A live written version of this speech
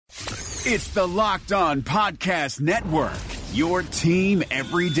It's the Locked On Podcast Network, your team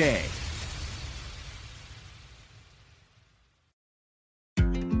every day.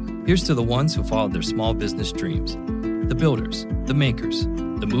 Here's to the ones who followed their small business dreams. The builders, the makers,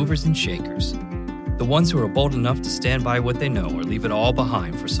 the movers and shakers. The ones who are bold enough to stand by what they know or leave it all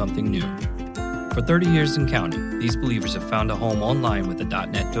behind for something new. For 30 years and counting, these believers have found a home online with a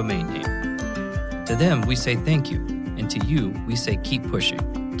 .net domain name. To them, we say thank you. And to you, we say keep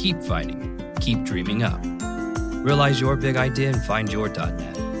pushing, keep fighting, keep dreaming up. Realize your big idea and find your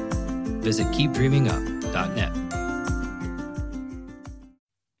 .net. Visit keepdreamingup.net.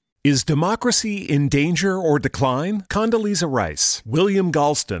 Is democracy in danger or decline? Condoleezza Rice, William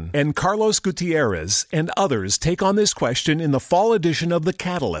Galston, and Carlos Gutierrez and others take on this question in the fall edition of The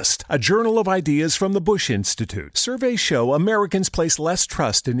Catalyst, a journal of ideas from the Bush Institute. Surveys show Americans place less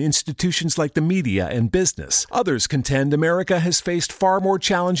trust in institutions like the media and business. Others contend America has faced far more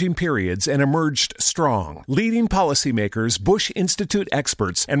challenging periods and emerged strong. Leading policymakers, Bush Institute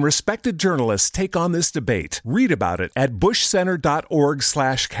experts, and respected journalists take on this debate. Read about it at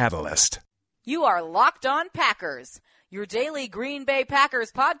bushcenter.org/catalyst. You are Locked On Packers, your daily Green Bay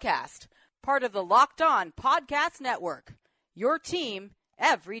Packers podcast, part of the Locked On Podcast Network, your team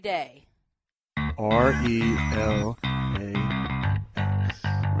every day. RELAX.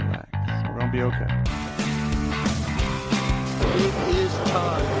 Relax. We're going to be okay. It is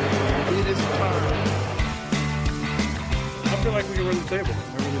time. It is time. I feel like we can run the table.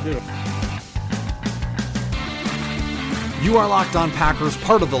 I really do. You are Locked On Packers,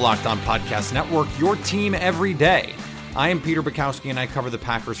 part of the Locked On Podcast Network, your team every day. I am Peter Bukowski, and I cover the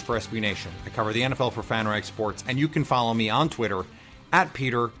Packers for SB Nation. I cover the NFL for FanRag Sports, and you can follow me on Twitter at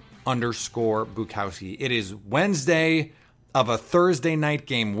Peter_Bukowski. It is Wednesday of a Thursday night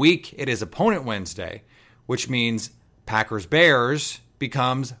game week. It is Opponent Wednesday, which means Packers-Bears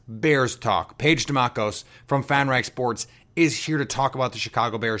becomes Bears Talk. Paige Dimakos from FanRag Sports is here to talk about the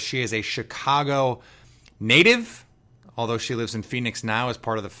Chicago Bears. She is a Chicago native, although she lives in Phoenix now as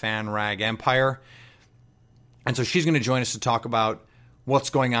part of the FanRag empire. And so she's going to join us to talk about what's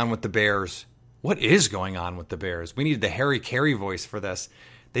going on with the Bears. What is going on with the Bears? We needed the Harry Carey voice for this.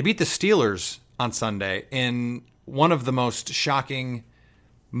 They beat the Steelers on Sunday in one of the most shocking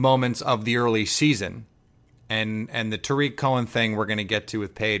moments of the early season. And the Tariq Cohen thing we're going to get to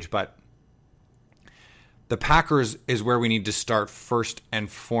with Paige, but the Packers is where we need to start first and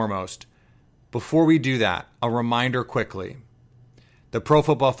foremost. Before we do that, a reminder quickly. The Pro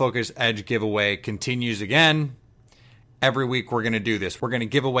Football Focus Edge giveaway continues again. Every week we're going to do this. We're going to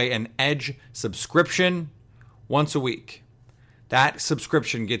give away an Edge subscription once a week. That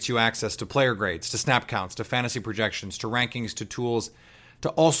subscription gets you access to player grades, to snap counts, to fantasy projections, to rankings, to tools, to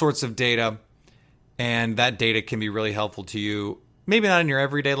all sorts of data. And that data can be really helpful to you, maybe not in your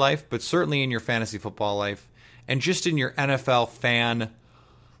everyday life, but certainly in your fantasy football life and just in your NFL fan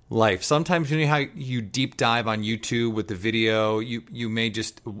life. Sometimes, you know how you deep dive on YouTube with the video, you may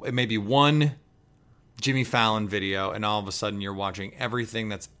just, it may be one Jimmy Fallon video, and all of a sudden you're watching everything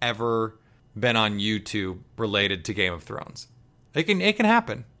that's ever been on YouTube related to Game of Thrones. It can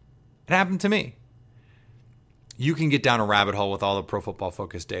happen. It happened to me. You can get down a rabbit hole with all the Pro Football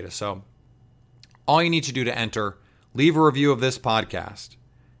Focus data. So all you need to do to enter, leave a review of this podcast.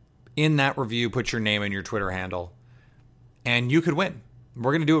 In that review, put your name and your Twitter handle, and you could win.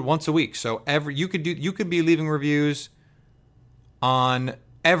 We're going to do it once a week. So you could be leaving reviews on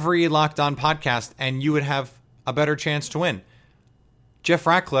every Locked On podcast, and you would have a better chance to win. Jeff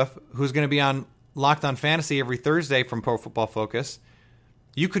Ratcliffe, who's going to be on Locked On Fantasy every Thursday from Pro Football Focus,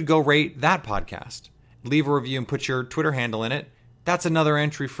 you could go rate that podcast. Leave a review and put your Twitter handle in it. That's another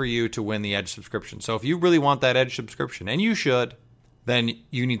entry for you to win the Edge subscription. So if you really want that Edge subscription, and you should, then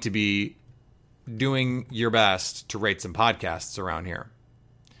you need to be doing your best to rate some podcasts around here.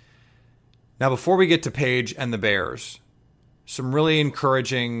 Now, before we get to Paige and the Bears, some really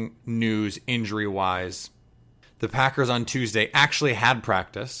encouraging news injury-wise. The Packers on Tuesday actually had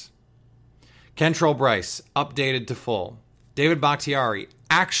practice. Kentrell Brice updated to full. David Bakhtiari,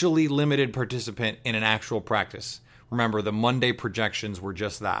 actually limited participant in an actual practice. Remember, the Monday projections were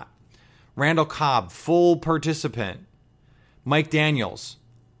just that. Randall Cobb, full participant. Mike Daniels,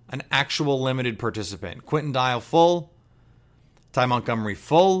 an actual limited participant. Quentin Dial, full. Ty Montgomery,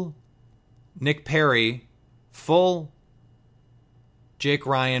 full. Nick Perry, full. Jake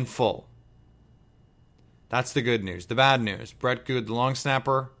Ryan, full. That's the good news. The bad news, Brett Good, the long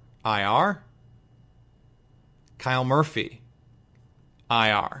snapper, IR. Kyle Murphy,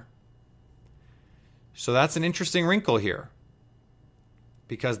 IR. So that's an interesting wrinkle here,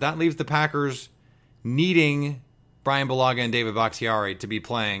 because that leaves the Packers needing Brian Bulaga and David Bakhtiari to be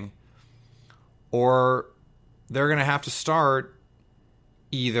playing or they're going to have to start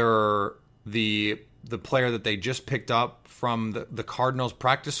either the player that they just picked up from the Cardinals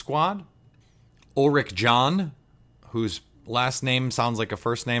practice squad, Ulrich John, whose last name sounds like a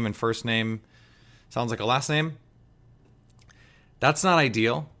first name and first name sounds like a last name. That's not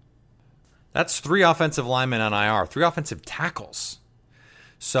ideal. That's 3 offensive linemen on IR, 3 offensive tackles.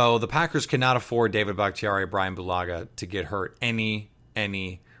 So the Packers cannot afford David Bakhtiari, Brian Bulaga to get hurt any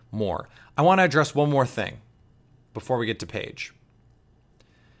more. I want to address one more thing before we get to Paige.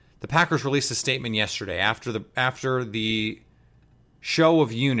 The Packers released a statement yesterday after the show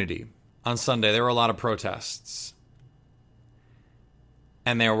of unity on Sunday. There were a lot of protests,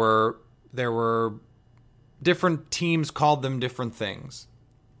 and there were different teams called them different things.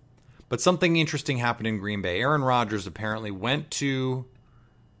 But something interesting happened in Green Bay. Aaron Rodgers apparently went to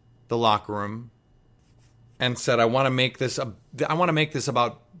the locker room and said, I want to make this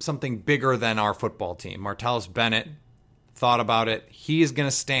about something bigger than our football team. Martellus Bennett thought about it. He is going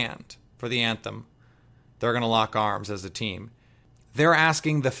to stand for the anthem. They're going to lock arms as a team. They're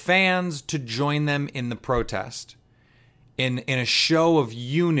asking the fans to join them in the protest in a show of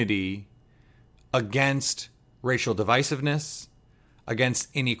unity against racial divisiveness, against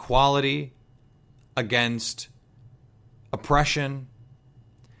inequality, against oppression.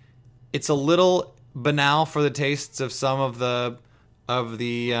 It's a little banal for the tastes of some of the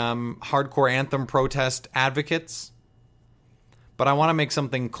hardcore anthem protest advocates. But I want to make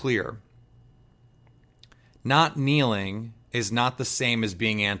something clear. Not kneeling is not the same as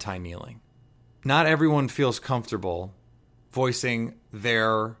being anti-kneeling. Not everyone feels comfortable voicing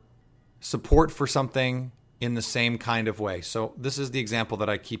their support for something in the same kind of way. So this is the example that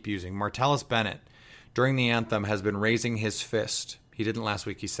I keep using. Martellus Bennett, during the anthem, has been raising his fist. He didn't last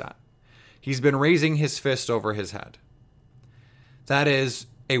week, he sat. He's been raising his fist over his head. That is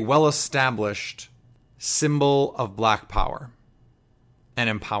a well-established symbol of black power and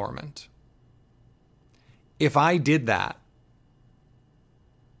empowerment. If I did that,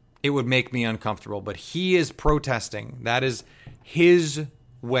 it would make me uncomfortable. But he is protesting. That is his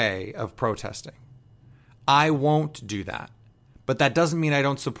way of protesting. I won't do that. But that doesn't mean I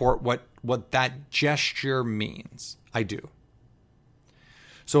don't support what that gesture means. I do.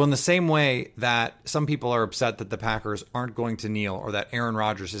 So in the same way that some people are upset that the Packers aren't going to kneel, or that Aaron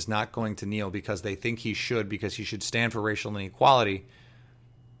Rodgers is not going to kneel because they think he should, because he should stand for racial inequality,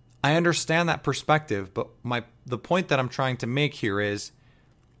 I understand that perspective, but the point that I'm trying to make here is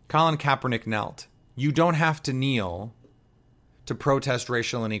Colin Kaepernick knelt. You don't have to kneel to protest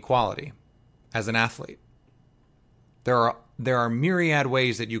racial inequality as an athlete. There are myriad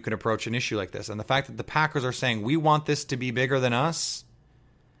ways that you can approach an issue like this, and the fact that the Packers are saying we want this to be bigger than us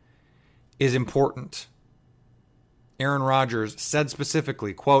is important. Aaron Rodgers said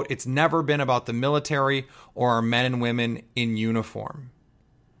specifically, quote, "It's never been about the military or our men and women in uniform."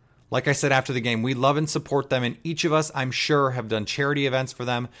 Like I said after the game, we love and support them, and each of us, I'm sure, have done charity events for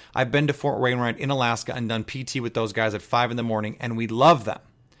them. I've been to Fort Wainwright in Alaska and done PT with those guys at 5 a.m, and we love them.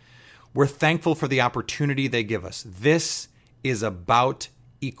 We're thankful for the opportunity they give us. This is about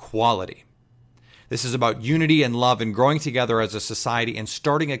equality. This is about unity and love and growing together as a society and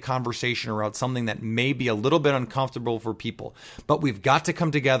starting a conversation around something that may be a little bit uncomfortable for people. But we've got to come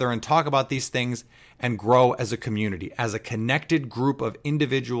together and talk about these things and grow as a community, as a connected group of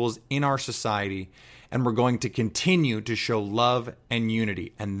individuals in our society. And we're going to continue to show love and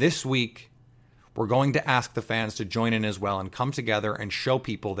unity. And this week, we're going to ask the fans to join in as well and come together and show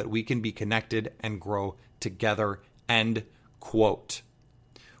people that we can be connected and grow together. End quote.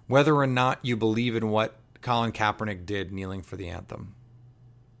 Whether or not you believe in what Colin Kaepernick did kneeling for the anthem,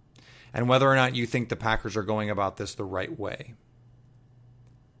 and whether or not you think the Packers are going about this the right way,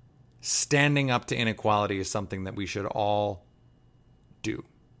 standing up to inequality is something that we should all do.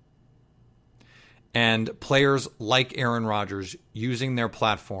 And players like Aaron Rodgers using their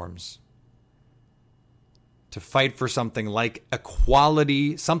platforms to fight for something like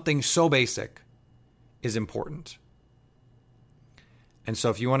equality, something so basic, is important. And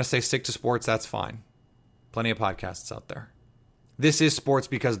so if you want to say stick to sports, that's fine. Plenty of podcasts out there. This is sports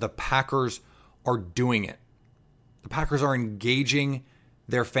because the Packers are doing it. The Packers are engaging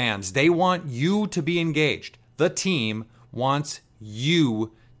their fans. They want you to be engaged. The team wants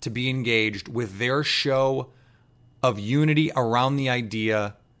you to be engaged with their show of unity around the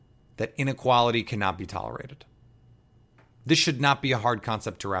idea that inequality cannot be tolerated. This should not be a hard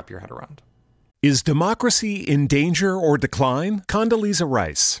concept to wrap your head around. Is democracy in danger or decline? Condoleezza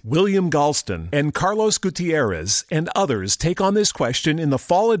Rice, William Galston, and Carlos Gutierrez and others take on this question in the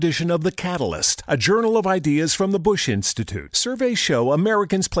fall edition of The Catalyst, a journal of ideas from the Bush Institute. Surveys show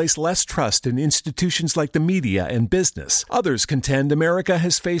Americans place less trust in institutions like the media and business. Others contend America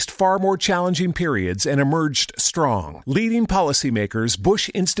has faced far more challenging periods and emerged strong. Leading policymakers,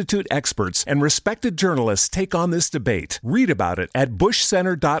 Bush Institute experts, and respected journalists take on this debate. Read about it at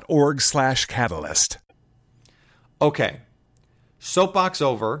bushcenter.org/catalyst. Okay, soapbox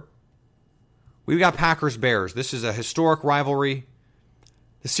over. We've got Packers-Bears. This is a historic rivalry.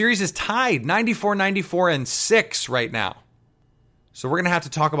 The series is tied 94-94-6 right now. So we're going to have to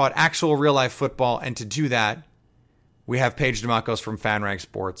talk about actual real-life football, and to do that, we have Paige Dimakos from FanRag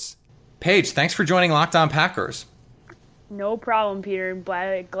Sports. Paige, thanks for joining Locked On Packers. No problem, Peter.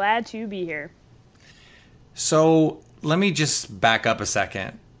 Glad to be here. So let me just back up a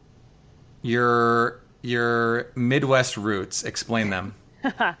second. Your Midwest roots, explain them.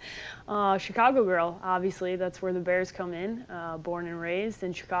 Chicago girl, obviously. That's where the Bears come in. Born and raised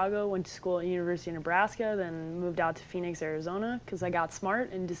in Chicago, went to school at University of Nebraska, then moved out to Phoenix, Arizona, because I got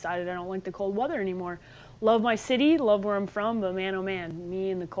smart and decided I don't like the cold weather anymore. Love my city, love where I'm from, but man, oh man,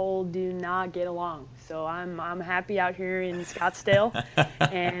 me and the cold do not get along. So I'm happy out here in Scottsdale,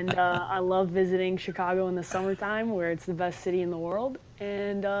 and I love visiting Chicago in the summertime, where it's the best city in the world,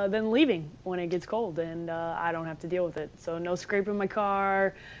 and then leaving when it gets cold, and I don't have to deal with it. So no scraping my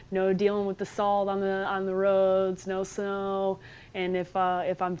car, no dealing with the salt on the roads, no snow, and if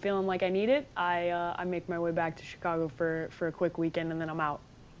I'm feeling like I need it, I make my way back to Chicago for a quick weekend, and then I'm out.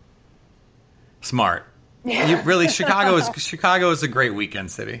 Smart. Really, Chicago is a great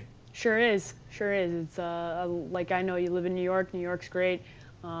weekend city. Sure is. It's like, I know you live in New York. New York's great.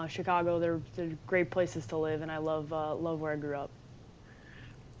 Chicago, they're great places to live, and I love where I grew up.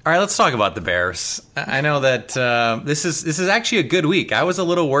 All right, let's talk about the Bears. I know that this is actually a good week. I was a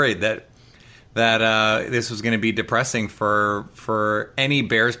little worried that this was going to be depressing for any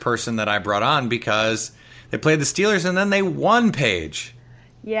Bears person that I brought on, because they played the Steelers and then they won, Paige.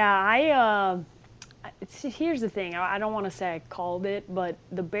 Yeah, here's the thing. I don't want to say I called it, but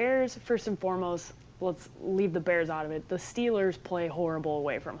the Bears, first and foremost, let's leave the Bears out of it. The Steelers play horrible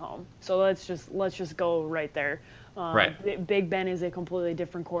away from home. So let's just go right there. Right. Big Ben is a completely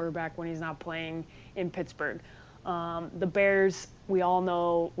different quarterback when he's not playing in Pittsburgh. The Bears, we all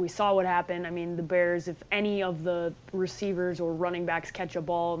know, we saw what happened. I mean, the Bears, if any of the receivers or running backs catch a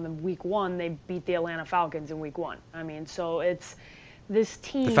ball in week one, they beat the Atlanta Falcons in week one. I mean, so it's this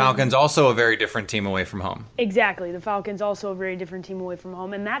team. The Falcons also a very different team away from home. Exactly. The Falcons also a very different team away from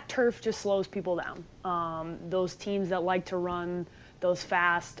home. And that turf just slows people down. Those teams that like to run those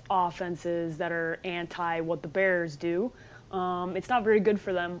fast offenses that are anti what the Bears do, it's not very good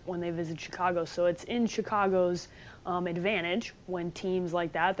for them when they visit Chicago. So it's in Chicago's advantage when teams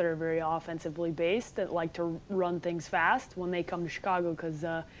like that are very offensively based, that like to run things fast, when they come to Chicago, because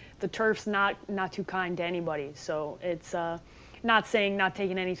the turf's not too kind to anybody. So it's not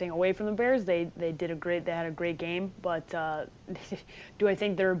taking anything away from the Bears. They had a great game, but do I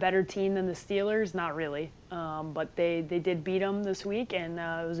think they're a better team than the Steelers? Not really. But they did beat them this week, and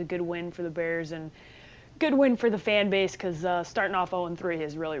it was a good win for the Bears and good win for the fan base, because starting off 0-3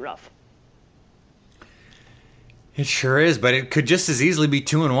 is really rough. It sure is, but it could just as easily be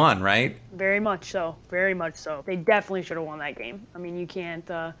 2-1, right? Very much so. Very much so. They definitely should have won that game. I mean, you can't.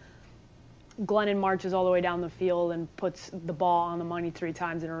 Glennon marches all the way down the field and puts the ball on the money 3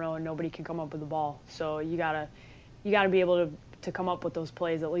 times in a row, and nobody can come up with the ball. So you gotta be able to come up with those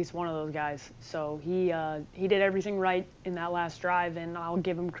plays, at least one of those guys. So he did everything right in that last drive, and I'll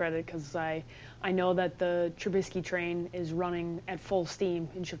give him credit, because I know that the Trubisky train is running at full steam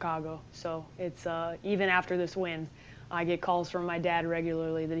in Chicago. So it's even after this win, I get calls from my dad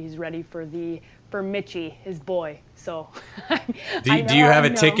regularly that he's ready for Mitchie, his boy. So do you have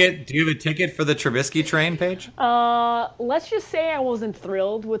a ticket? Do you have a ticket for the Trubisky train, Paige? Let's just say I wasn't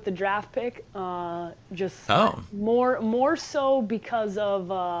thrilled with the draft pick. More so because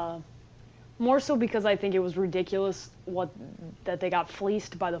I think it was ridiculous that they got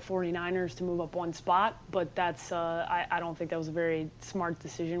fleeced by the 49ers to move up one spot. But that's I don't think that was a very smart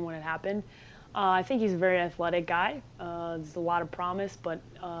decision when it happened. I think he's a very athletic guy. There's a lot of promise, but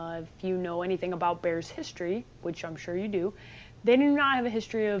if you know anything about Bears history, which I'm sure you do, they do not have a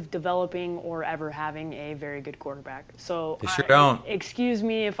history of developing or ever having a very good quarterback. So they sure don't. Excuse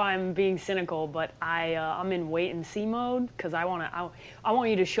me if I'm being cynical, but I'm in wait and see mode, because I want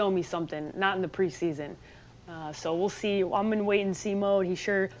you to show me something, not in the preseason. So we'll see. I'm in wait and see mode. He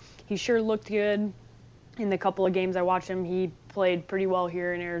sure looked good in the couple of games I watched him. He played pretty well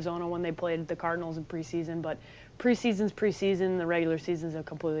here in Arizona when they played the Cardinals in preseason, but preseason's preseason. The regular season's a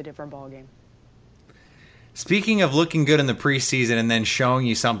completely different ballgame. Speaking of looking good in the preseason and then showing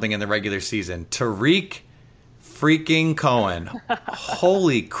you something in the regular season, Tariq freaking Cohen.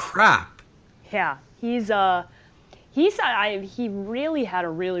 Holy crap. Yeah, he really had a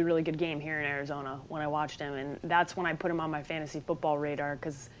really, really good game here in Arizona when I watched him, and that's when I put him on my fantasy football radar,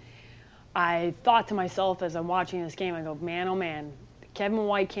 because I thought to myself as I'm watching this game, I go, man, oh man, Kevin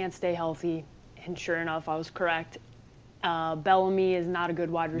White can't stay healthy, and sure enough, I was correct. Bellamy is not a good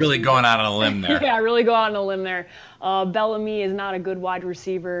wide receiver. Really going out on a limb there. Yeah, really go out on a limb there. Bellamy is not a good wide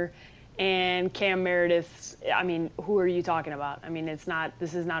receiver, and Cam Meredith, I mean, who are you talking about? I mean,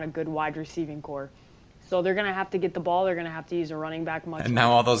 this is not a good wide receiving core. So they're going to have to get the ball. They're going to have to use a running back much. And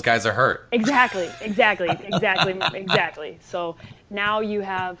now all those guys are hurt. Exactly. So now you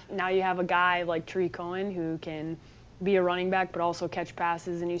have a guy like Tariq Cohen who can be a running back but also catch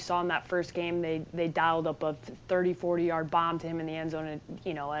passes. And you saw in that first game they dialed up a 30, 40-yard bomb to him in the end zone. And,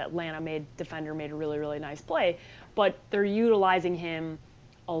 Atlanta defender made a really, really nice play. But they're utilizing him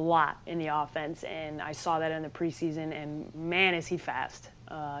a lot in the offense, and I saw that in the preseason. And man, is he fast!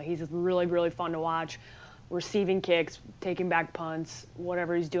 He's really, really fun to watch. Receiving kicks, taking back punts,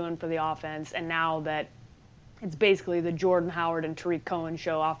 whatever he's doing for the offense. And now that it's basically the Jordan Howard and Tariq Cohen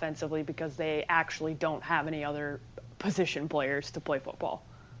show offensively, because they actually don't have any other position players to play football.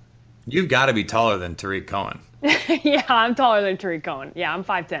 You've got to be taller than Tariq Cohen. Yeah, I'm taller than Tariq Cohen. Yeah, I'm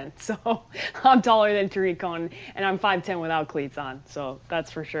 5'10", so I'm taller than Tariq Cohen, and I'm 5'10" without cleats on, so that's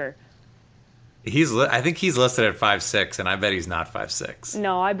for sure. I think he's listed at 5'6", and I bet he's not 5'6".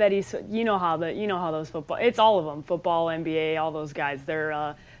 No, I bet he's. You know how those football. It's all of them. Football, NBA, all those guys.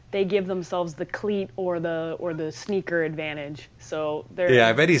 They give themselves the cleat or the sneaker advantage. So they're. Yeah,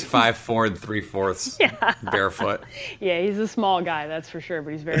 I bet he's 5'4" and 3/4 barefoot. Yeah, he's a small guy, that's for sure,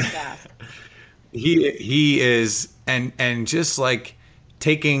 but he's very fast. He is, and just like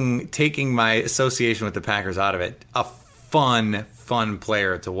taking my association with the Packers out of it, a fun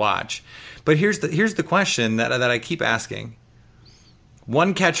player to watch. But here's the question that I keep asking.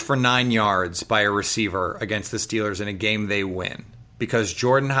 One catch for 9 yards by a receiver against the Steelers in a game they win, because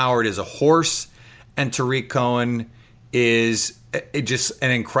Jordan Howard is a horse and Tariq Cohen is just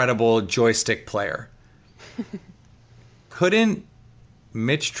an incredible joystick player. Couldn't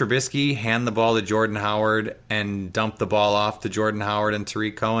Mitch Trubisky hand the ball to Jordan Howard and dump the ball off to Jordan Howard and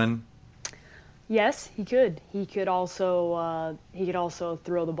Tariq Cohen? Yes, he could. He could also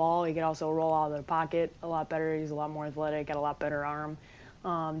throw the ball. He could also roll out of the pocket a lot better. He's a lot more athletic, got a lot better arm.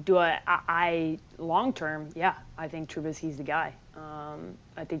 I long term, yeah, I think Trubisky's the guy.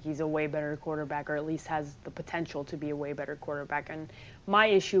 I think he's a way better quarterback, or at least has the potential to be a way better quarterback. And my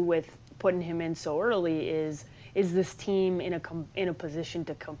issue with putting him in so early is this team in a position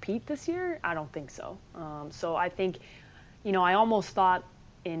to compete this year? I don't think so. So I think, I almost thought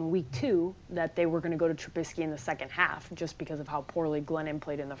in week 2 that they were going to go to Trubisky in the second half, just because of how poorly Glennon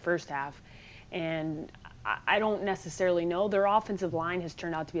played in the first half. And I don't necessarily know. Their offensive line has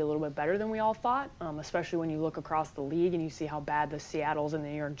turned out to be a little bit better than we all thought, especially when you look across the league and you see how bad the Seattle's and the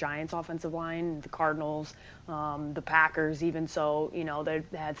New York Giants offensive line, the Cardinals, the Packers, even so, they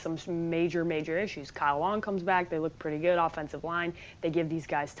had some major issues. Kyle Long comes back. They look pretty good offensive line. They give these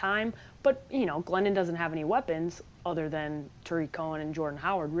guys time. But, Glennon doesn't have any weapons other than Tariq Cohen and Jordan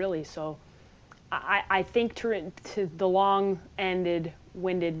Howard, really. So I think to the long-ended,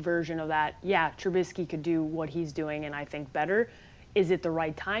 winded version of that, yeah, Trubisky could do what he's doing, and I think better. Is it the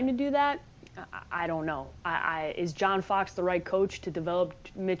right time to do that? I don't know. Is John Fox the right coach to develop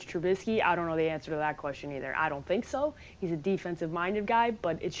Mitch Trubisky? I don't know the answer to that question either. I don't think so. He's a defensive-minded guy,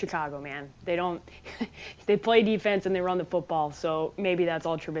 but it's Chicago, man. They play defense and they run the football, so maybe that's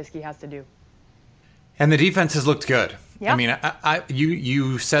all Trubisky has to do. And the defense has looked good. Yep. I mean,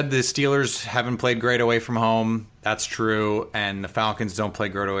 you said the Steelers haven't played great away from home. That's true. And the Falcons don't play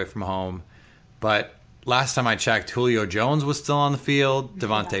great away from home. But last time I checked, Julio Jones was still on the field.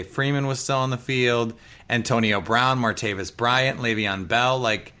 Devontae Freeman was still on the field. Antonio Brown, Martavis Bryant, Le'Veon Bell.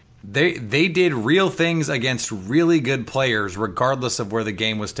 Like, they did real things against really good players, regardless of where the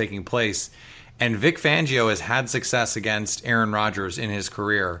game was taking place. And Vic Fangio has had success against Aaron Rodgers in his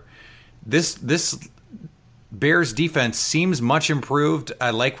career. This Bears defense seems much improved. I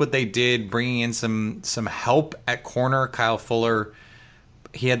like what they did, bringing in some help at corner. Kyle Fuller,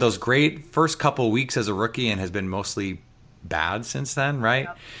 he had those great first couple of weeks as a rookie and has been mostly bad since then, right?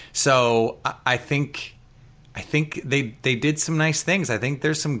 Yep. So I think they did some nice things. I think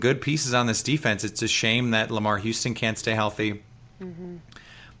there's some good pieces on this defense. It's a shame that Lamar Houston can't stay healthy. Mm-hmm.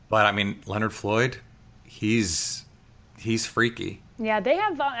 But, I mean, Leonard Floyd, he's freaky. Yeah, they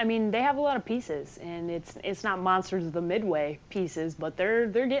have. They have a lot of pieces, and it's not monsters of the midway pieces, but they're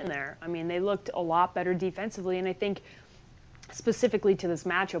getting there. I mean, they looked a lot better defensively, and I think specifically to this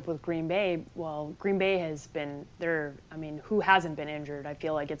matchup with Green Bay. Well, Green Bay has been there. I mean, who hasn't been injured? I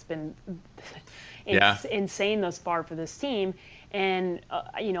feel like it's been insane thus far for this team. And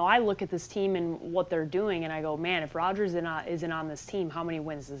I look at this team and what they're doing, and I go, man, if Rodgers isn't on this team, how many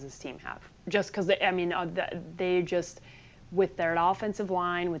wins does this team have? Just because they just, with their offensive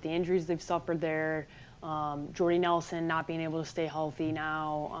line, with the injuries they've suffered there, Jordy Nelson not being able to stay healthy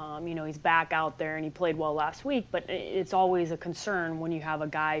now, he's back out there and he played well last week, but it's always a concern when you have a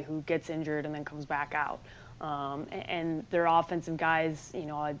guy who gets injured and then comes back out. And their offensive guys,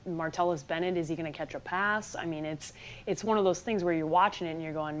 Martellus Bennett, is he going to catch a pass? I mean, it's one of those things where you're watching it and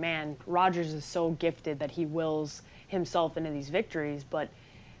you're going, man, Rodgers is so gifted that he wills himself into these victories. But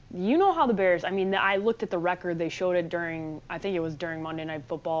you know how the Bears, I looked at the record. They showed it during Monday Night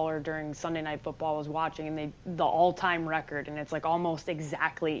Football or during Sunday Night Football I was watching, and the all-time record, and it's like almost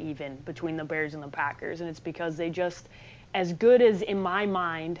exactly even between the Bears and the Packers. And it's because they just, as good as, in my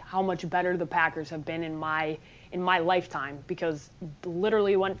mind, how much better the Packers have been in my lifetime, because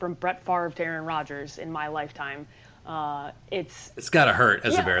literally went from Brett Favre to Aaron Rodgers in my lifetime. It's got to hurt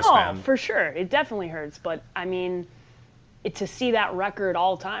as a Bears fan. For sure. It definitely hurts. But, to see that record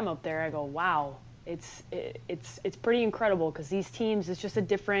all time up there, I go, wow, it's pretty incredible, because these teams, it's just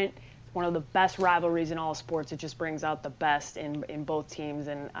one of the best rivalries in all sports. It just brings out the best in both teams,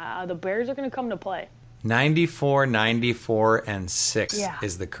 and the Bears are going to come to play. 94, 94, and 6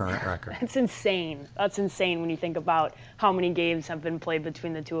 is the current record. That's insane. That's insane when you think about how many games have been played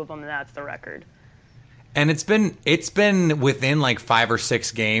between the two of them, and that's the record. And it's been within like 5 or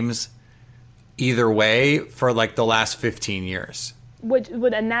 6 games either way for like the last 15 years.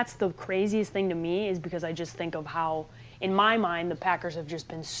 And that's the craziest thing to me, is because I just think of how, in my mind, the Packers have just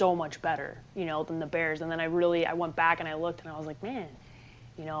been so much better, than the Bears. And then I went back and I looked and I was like, man,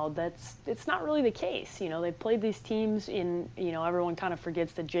 it's not really the case. They played these teams in, everyone kind of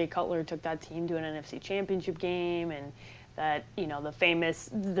forgets that Jay Cutler took that team to an NFC Championship game, and that, the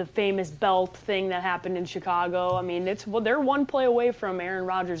famous belt thing that happened in Chicago. They're one play away from Aaron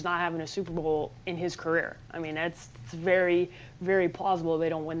Rodgers not having a Super Bowl in his career. It's very, very plausible they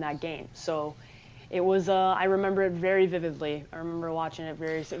don't win that game. So it was, I remember it very vividly. I remember watching it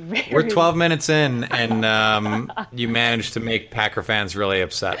very. We're 12 minutes in, and you managed to make Packer fans really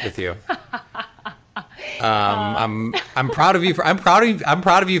upset with you. I'm proud of you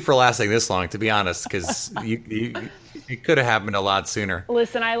for lasting this long, to be honest, because it could have happened a lot sooner.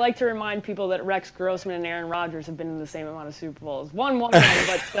 Listen, I like to remind people that Rex Grossman and Aaron Rodgers have been in the same amount of Super Bowls. One, but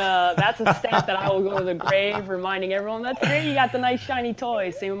that's a stat that I will go to the grave reminding everyone. That's great. You got the nice shiny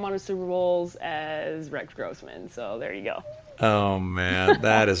toy. Same amount of Super Bowls as Rex Grossman. So there you go. Oh, man,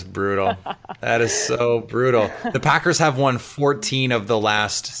 that is brutal. That is so brutal. The Packers have won 14 of the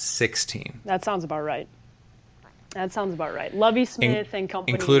last 16. That sounds about right. Lovie Smith and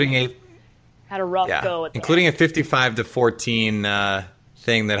company. Including had a rough go at that. Including a 55-14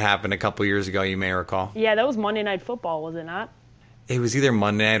 thing that happened a couple years ago, you may recall. Yeah, that was Monday Night Football, was it not? It was either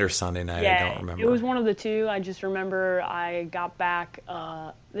Monday night or Sunday night. Yeah, I don't remember. It was one of the two. I just remember I got back.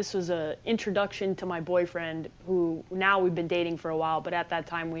 This was an introduction to my boyfriend, who now we've been dating for a while, but at that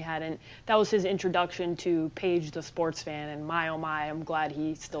time we hadn't. That was his introduction to Paige the Sports Fan, and my, oh my, I'm glad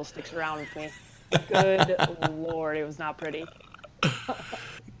he still sticks around with me. Good Lord, it was not pretty.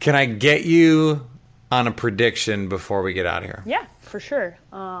 Can I get you on a prediction before we get out of here? Yeah, for sure.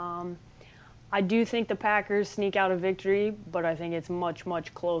 I do think the Packers sneak out a victory, but I think it's much,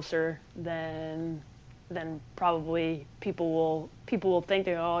 much closer than probably people will think.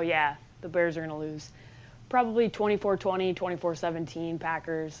 Oh yeah, the Bears are going to lose. Probably 24-20, 24-17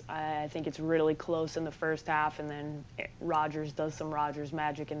 Packers. I think it's really close in the first half, and then Rodgers does some Rodgers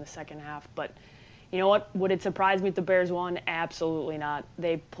magic in the second half. But you know what? Would it surprise me if the Bears won? Absolutely not.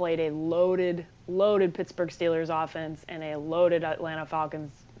 They played a loaded Pittsburgh Steelers offense and a loaded Atlanta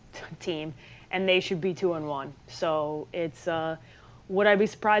Falcons team, and they should be 2-1. So it's would I be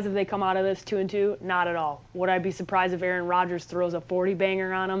surprised if they come out of this 2-2? Not at all. Would I be surprised if Aaron Rodgers throws a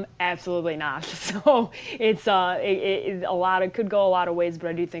 40-banger on them? Absolutely not. So it's it could go a lot of ways, but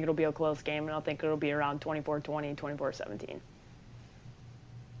I do think it'll be a close game, and I think it'll be around 24-20, 24-17.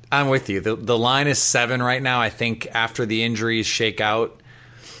 I'm with you. The line is 7 right now. I think after the injuries shake out,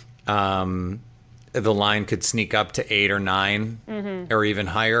 the line could sneak up to 8 or 9 or even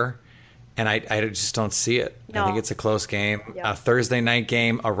higher. And I just don't see it. No. I think it's a close game, a Thursday night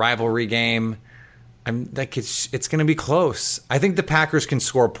game, a rivalry game. It's going to be close. I think the Packers can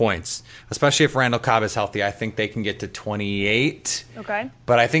score points, especially if Randall Cobb is healthy. I think they can get to 28. Okay.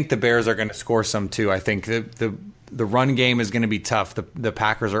 But I think the Bears are going to score some too. I think the run game is going to be tough. The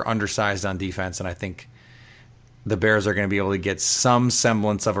Packers are undersized on defense, and I think the Bears are going to be able to get some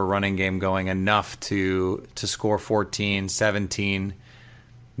semblance of a running game going, enough to score 14, 17,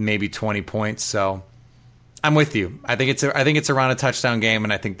 maybe 20 points. So I'm with you. I think it's around a touchdown game,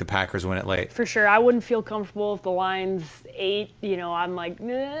 and I think the Packers win it late. For sure. I wouldn't feel comfortable if the line's 8. I'm like,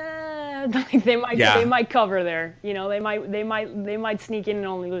 nah. Like they might cover there. They might sneak in and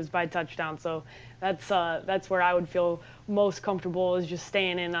only lose by a touchdown. So that's where I would feel most comfortable, is just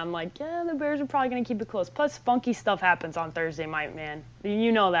staying in. I'm like, yeah, the Bears are probably going to keep it close. Plus, funky stuff happens on Thursday night, man.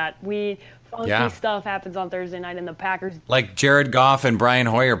 You know that. Funky stuff happens on Thursday night, and the Packers. Like Jared Goff and Brian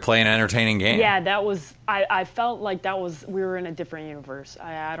Hoyer play an entertaining game. Yeah, that was. I felt like we were in a different universe.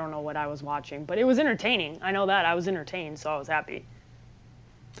 I don't know what I was watching, but it was entertaining. I know that. I was entertained, so I was happy.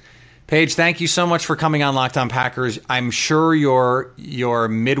 Paige, thank you so much for coming on Locked On Packers. I'm sure your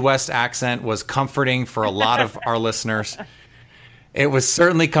Midwest accent was comforting for a lot of our listeners. It was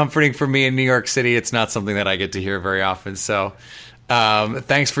certainly comforting for me in New York City. It's not something that I get to hear very often. So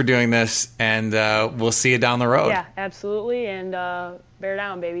thanks for doing this, and we'll see you down the road. Yeah, absolutely, and bear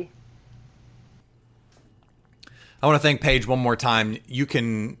down, baby. I want to thank Paige one more time. You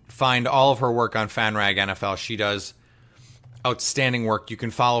can find all of her work on FanRag NFL. She does outstanding work. You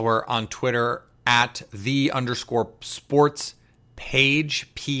can follow her on Twitter at @the_sports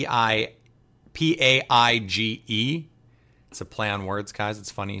Paige, Paige. It's a play on words, guys.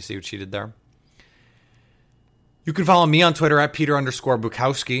 It's funny. You see what she did there. You can follow me on Twitter at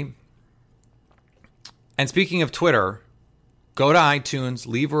Peter_Bukowski. And speaking of Twitter, go to iTunes,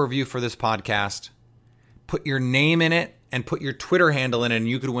 leave a review for this podcast, put your name in it, and put your Twitter handle in it, and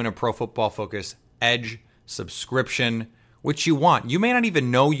you could win a Pro Football Focus Edge subscription, which you want. You may not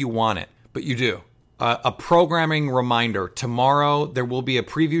even know you want it, but you do. A programming reminder. Tomorrow there will be a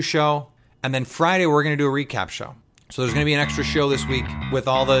preview show, and then Friday we're going to do a recap show. So there's going to be an extra show this week with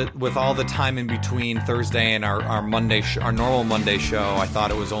all the time in between Thursday and our Monday our normal Monday show. I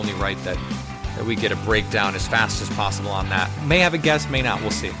thought it was only right that we get a breakdown as fast as possible on that. May have a guest, may not.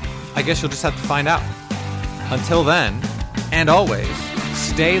 We'll see. I guess you'll just have to find out. Until then, and always,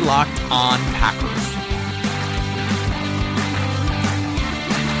 stay locked on Packers.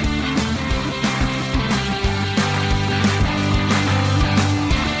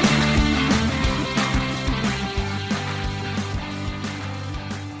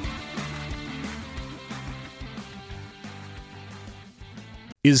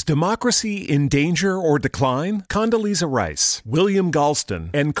 Is democracy in danger or decline? Condoleezza Rice, William Galston,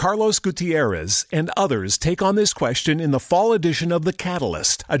 and Carlos Gutierrez and others take on this question in the fall edition of The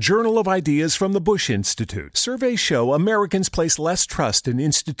Catalyst, a journal of ideas from the Bush Institute. Surveys show Americans place less trust in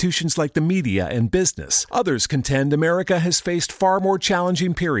institutions like the media and business. Others contend America has faced far more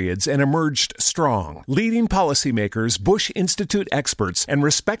challenging periods and emerged strong. Leading policymakers, Bush Institute experts, and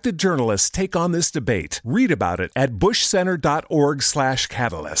respected journalists take on this debate. Read about it at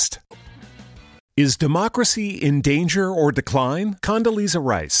bushcenter.org/catalyst. Is democracy in danger or decline? Condoleezza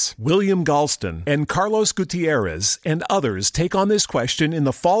Rice, William Galston, and Carlos Gutierrez and others take on this question in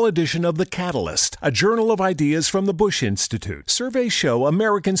the fall edition of The Catalyst, a journal of ideas from the Bush Institute. Surveys show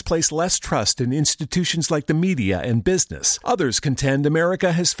Americans place less trust in institutions like the media and business. Others contend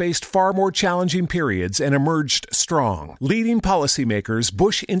America has faced far more challenging periods and emerged strong. Leading policymakers,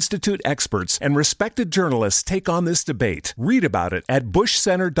 Bush Institute experts, and respected journalists take on this debate. Read about it at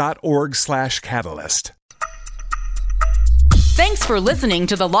bushcenter.org/catalyst. Thanks for listening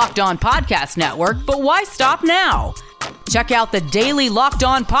to the Locked On Podcast Network, but why stop now? Check out the daily Locked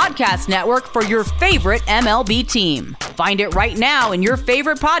On Podcast Network for your favorite MLB team. Find it right now in your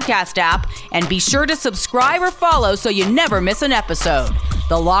favorite podcast app, and be sure to subscribe or follow so you never miss an episode.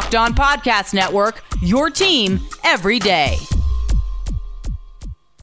 The Locked On Podcast Network, your team every day.